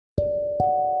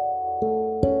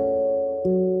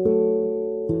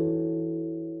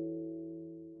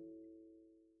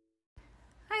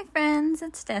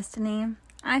it's Destiny.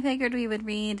 I figured we would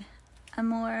read a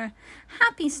more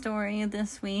happy story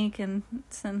this week, and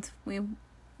since we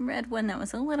read one that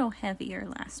was a little heavier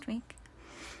last week.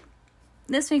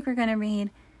 This week we're going to read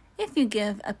If You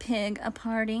Give a Pig a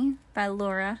Party by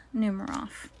Laura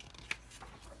Numeroff.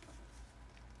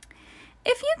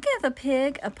 If you give a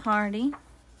pig a party,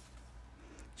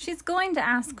 she's going to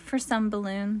ask for some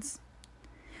balloons.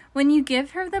 When you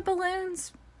give her the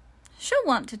balloons, she'll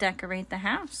want to decorate the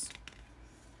house.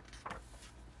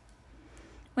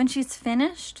 When she's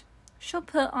finished, she'll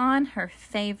put on her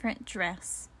favorite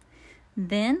dress.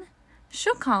 Then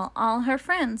she'll call all her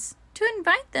friends to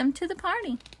invite them to the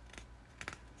party.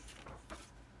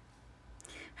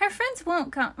 Her friends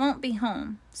won't be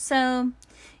home, so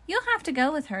you'll have to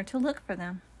go with her to look for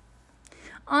them.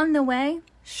 On the way,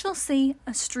 she'll see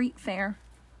a street fair.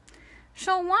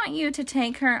 She'll want you to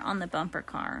take her on the bumper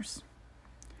cars.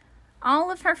 All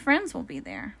of her friends will be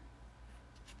there.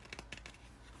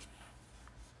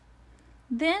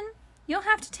 Then you'll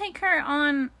have to take her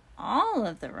on all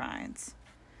of the rides.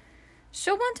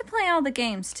 She'll want to play all the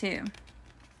games too.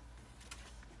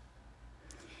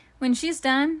 When she's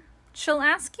done, she'll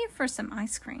ask you for some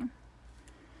ice cream.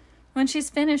 When she's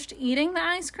finished eating the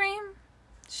ice cream,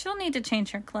 she'll need to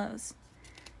change her clothes.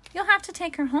 You'll have to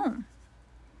take her home.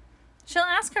 She'll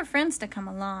ask her friends to come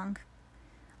along.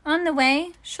 On the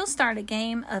way, she'll start a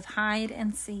game of hide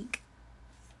and seek.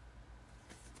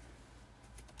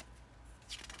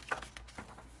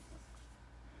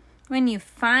 When you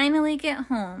finally get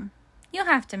home, you'll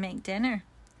have to make dinner.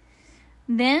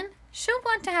 Then she'll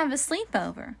want to have a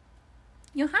sleepover.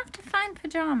 You'll have to find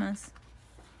pajamas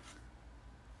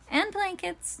and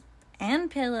blankets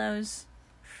and pillows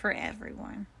for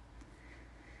everyone.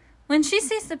 When she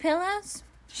sees the pillows,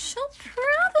 she'll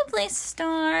probably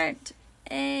start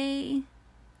a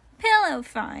pillow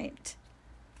fight.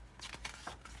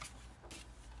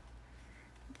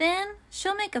 Then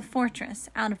she'll make a fortress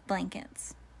out of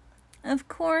blankets. Of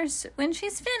course, when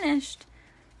she's finished,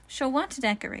 she'll want to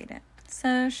decorate it.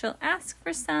 So she'll ask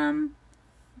for some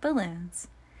balloons.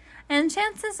 And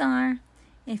chances are,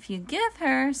 if you give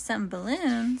her some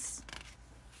balloons,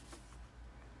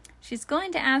 she's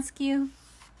going to ask you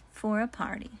for a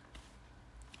party.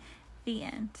 The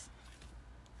end.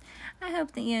 I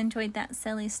hope that you enjoyed that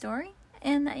silly story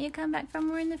and that you come back for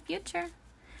more in the future.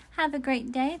 Have a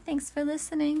great day. Thanks for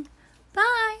listening.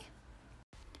 Bye.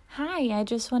 Hi, I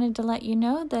just wanted to let you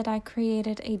know that I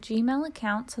created a Gmail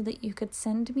account so that you could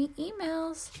send me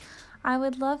emails. I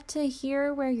would love to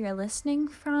hear where you're listening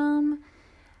from.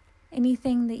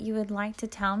 Anything that you would like to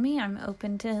tell me, I'm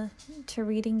open to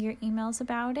reading your emails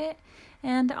about it.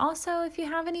 And also, if you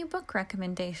have any book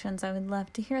recommendations, I would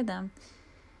love to hear them.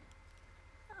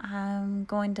 I'm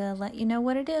going to let you know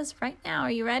what it is right now.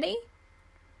 Are you ready?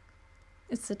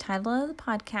 It's the title of the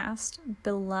podcast,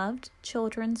 Beloved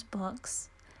Children's Books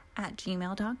at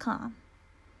gmail.com.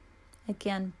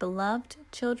 Again, Beloved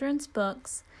Children's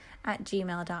Books at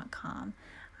gmail.com.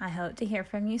 I hope to hear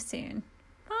from you soon.